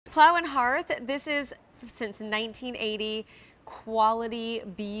Plow and Hearth, this is since 1980. Quality,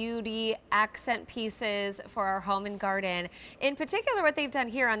 beauty, accent pieces for our home and garden. In particular, what they've done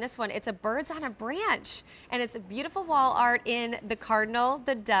here on this one, it's a birds on a branch, and it's a beautiful wall art in the cardinal,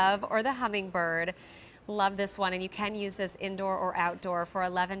 the dove, or the hummingbird. Love this one, and you can use this indoor or outdoor for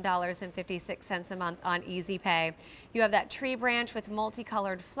 $11.56 a month on Easy Pay. You have that tree branch with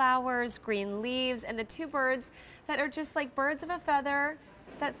multicolored flowers, green leaves, and the two birds that are just like birds of a feather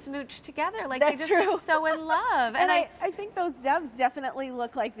that smooch together. Like they just look so in love. And I think those doves definitely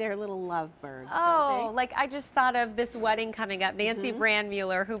look like they're little lovebirds. Oh, like I just thought of this wedding coming up. Nancy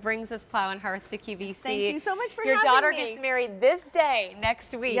Brandmueller, who brings us Plow and Hearth to QVC. Thank you so much for having me. Your daughter gets married this day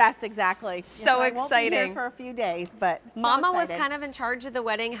next week. Yes, exactly. So exciting. I won't be here for a few days, but Mama was kind of in charge of the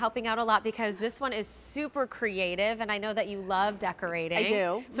wedding, helping out a lot because this one is super creative, and I know that you love decorating. I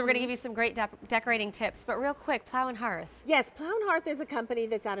do. So we're going to give you some great decorating tips. But real quick, Plow and Hearth. Yes, Plow and Hearth is a company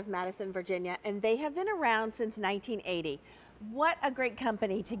that's out of Madison, Virginia, and they have been around since 1980. What a great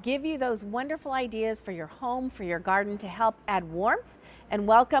company to give you those wonderful ideas for your home, for your garden, to help add warmth and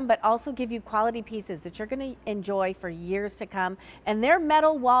welcome, but also give you quality pieces that you're going to enjoy for years to come. And their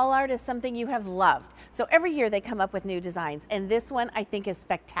metal wall art is something you have loved. So every year they come up with new designs. And this one I think is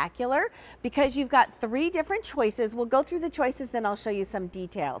spectacular because you've got 3 different choices. We'll go through the choices, then I'll show you some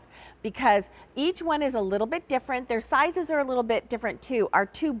details because each one is a little bit different. Their sizes are a little bit different too. Our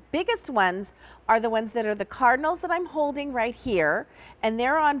 2 biggest ones are the ones that are the cardinals that I'm holding right here. And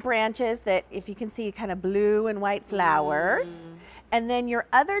they're on branches that, if you can see, kind of blue and white flowers. And then your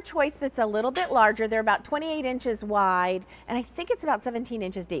other choice that's a little bit larger, they're about 28 inches wide, and I think it's about 17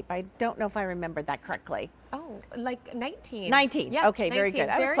 inches deep. I don't know if I remembered that correctly. Oh, like 19. 19. Yeah, okay, 19. Very good.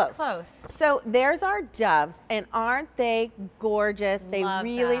 I was very close. So there's our doves, and aren't they gorgeous? They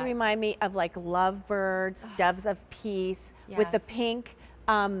really remind me of like lovebirds, doves of peace, with the pink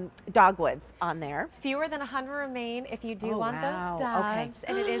dogwoods on there. Fewer than 100 remain if you do want those doves,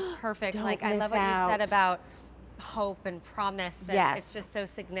 and it is perfect. Don't like I love what you said about hope and promise, and it's just so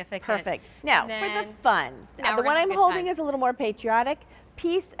significant. Perfect. Now, for the fun, the one I'm holding is a little more patriotic.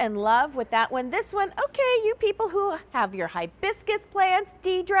 Peace and love with that one. This one, okay, you people who have your hibiscus plants,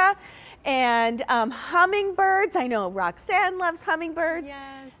 Deidre, and hummingbirds. I know Roxanne loves hummingbirds.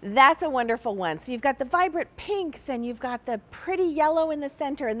 Yes. That's a wonderful one. So you've got the vibrant pinks, and you've got the pretty yellow in the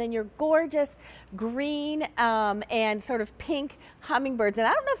center, and then your gorgeous green and sort of pink hummingbirds. And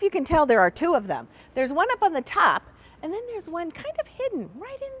I don't know if you can tell, there are 2 of them. There's one up on the top, and then there's one kind of hidden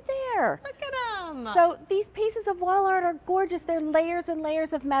right in there. Look at them. So these pieces of wall art are gorgeous. They're layers and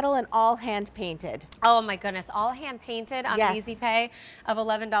layers of metal and all hand painted. Oh my goodness, all hand painted on an Easy Pay of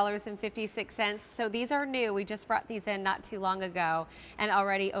 $11.56. So these are new. We just brought these in not too long ago, and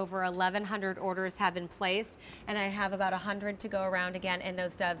already over 1,100 orders have been placed, and I have about 100 to go around again in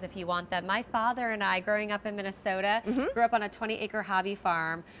those doves if you want them. My father and I, growing up in Minnesota, grew up on a 20-acre hobby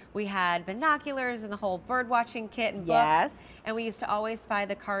farm. We had binoculars and the whole bird watching kit and books, and we used to always buy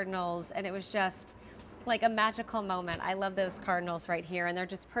the cardinals, and it was just like a magical moment. I love those cardinals right here, and they're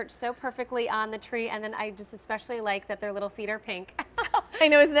just perched so perfectly on the tree, and then I just especially like that their little feet are pink. I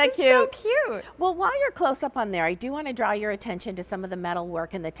know, isn't that cute? So cute. Well, while you're close up on there, I do want to draw your attention to some of the metal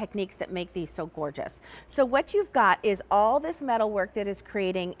work and the techniques that make these so gorgeous. So what you've got is all this metal work that is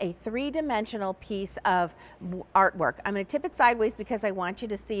creating a 3-dimensional piece of artwork. I'm going to tip it sideways because I want you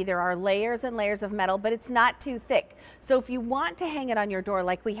to see there are layers and layers of metal, but it's not too thick. So if you want to hang it on your door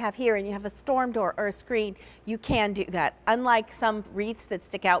like we have here, and you have a storm door or a screen, you can do that. Unlike some wreaths that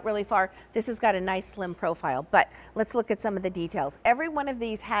stick out really far, this has got a nice slim profile. But let's look at some of the details. Every one of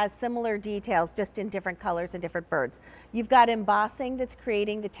these has similar details, just in different colors and different birds. You've got embossing that's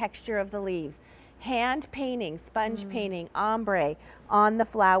creating the texture of the leaves. Hand painting, sponge painting, ombre on the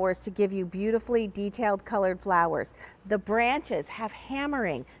flowers to give you beautifully detailed colored flowers. The branches have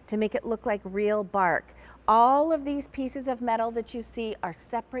hammering to make it look like real bark. All of these pieces of metal that you see are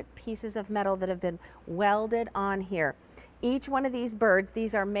separate pieces of metal that have been welded on here. Each one of these birds,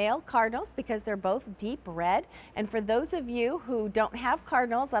 these are male cardinals because they're both deep red. And for those of you who don't have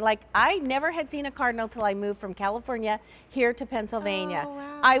cardinals, I never had seen a cardinal till I moved from California here to Pennsylvania. Oh,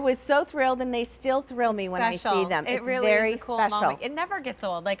 wow. I was so thrilled, and they still thrill me when I see them. It really very is a cool special. moment. It never gets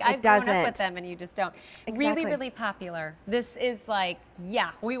old. Like I've grown up with them, and you just don't. Exactly. Really popular. This is like, yeah,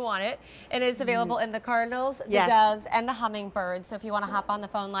 we want it. And it's available in the cardinals, the doves, and the hummingbirds. So if you want to hop on the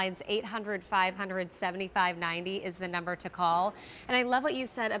phone lines, 800-500-7590 is the number to call. And I love what you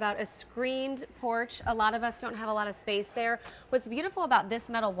said about a screened porch. A lot of us don't have a lot of space there. What's beautiful about this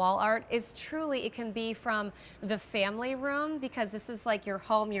metal wall art is truly it can be from the family room, because this is like your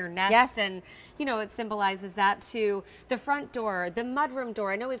home, your nest, yes. and you know, it symbolizes that, to the front door, the mudroom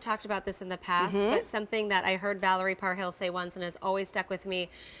door. I know we've talked about this in the past, but something that I heard Valerie Parhill say once and has always stuck with me: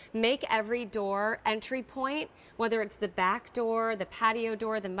 make every door entry point, whether it's the back door, the patio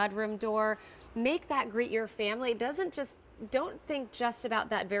door, the mudroom door, make that greet your family. It doesn't just, don't think just about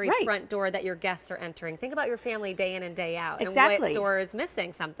that very front door that your guests are entering. Think about your family day in and day out. Exactly. And what door is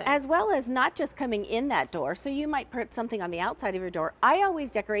missing something. As well as not just coming in that door. So you might put something on the outside of your door. I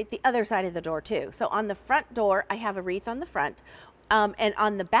always decorate the other side of the door too. So on the front door, I have a wreath on the front. And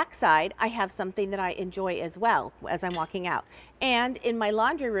on the back side, I have something that I enjoy as well as I'm walking out. And in my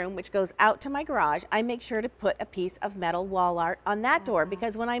laundry room, which goes out to my garage, I make sure to put a piece of metal wall art on that door,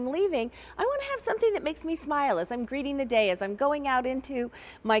 because when I'm leaving, I want to have something that makes me smile as I'm greeting the day, as I'm going out into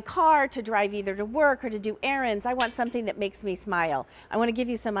my car to drive either to work or to do errands. I want something that makes me smile. I want to give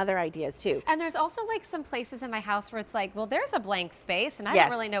you some other ideas too. And there's also like some places in my house where it's like, well, there's a blank space and I don't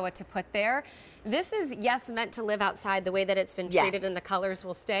really know what to put there. This is, yes, meant to live outside the way that it's been treated, and the colors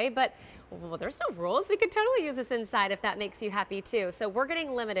will stay, but well, there's no rules. We could totally use this inside if that makes you happy too. So we're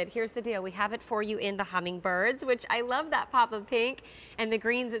getting limited. Here's the deal. We have it for you in the hummingbirds, which I love that pop of pink, and the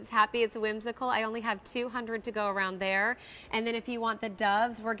greens, it's happy, it's whimsical. I only have 200 to go around there. And then if you want the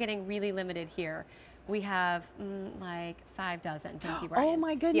doves, we're getting really limited here. We have like 5 dozen. Thank you, Brian. Oh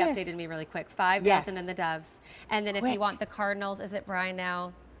my goodness. He updated me really quick. 5 dozen in the doves. And then if you want the cardinals, is it Brian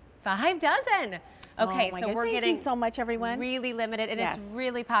now? 5 dozen. Okay, so we're getting so much, everyone. Really limited, and it's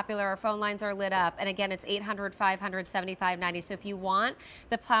really popular. Our phone lines are lit up, and again, it's 800-500-7590. So if you want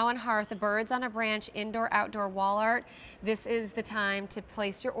the Plow and Hearth, birds on a branch, indoor-outdoor wall art, this is the time to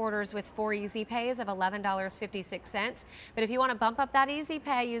place your orders with 4 easy pays of $11.56. But if you want to bump up that easy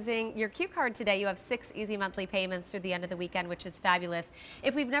pay using your Q card today, you have 6 easy monthly payments through the end of the weekend, which is fabulous.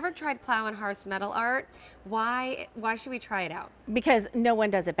 If we've never tried Plow and Hearth's metal art, why should we try it out? Because no one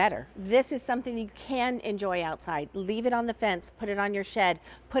does it better. This is something you can enjoy outside. Leave it on the fence, put it on your shed,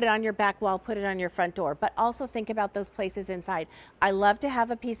 put it on your back wall, put it on your front door, but also think about those places inside. I love to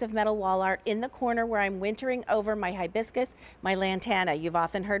have a piece of metal wall art in the corner where I'm wintering over my hibiscus, my lantana. You've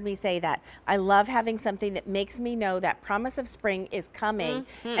often heard me say that. I love having something that makes me know that promise of spring is coming.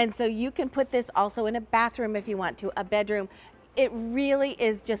 And so you can put this also in a bathroom if you want to, a bedroom. It really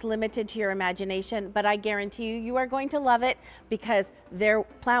is just limited to your imagination, but I guarantee you, you are going to love it, because their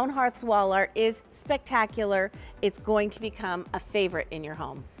Plow and Hearth's wall art is spectacular. It's going to become a favorite in your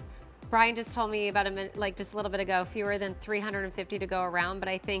home. Brian just told me about a minute, like just a little bit ago, fewer than 350 to go around, but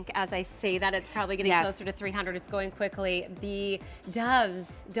I think as I say that, it's probably getting closer to 300. It's going quickly. The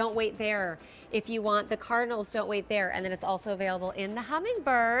doves, don't wait there. If you want the cardinals, don't wait there. And then it's also available in the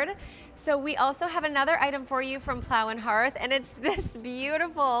hummingbird. So we also have another item for you from Plow and Hearth, and it's this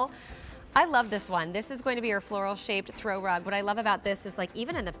beautiful, I love this one. This is going to be your floral shaped throw rug. What I love about this is, like,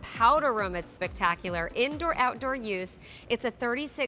 even in the powder room, it's spectacular. Indoor, outdoor use. It's a 36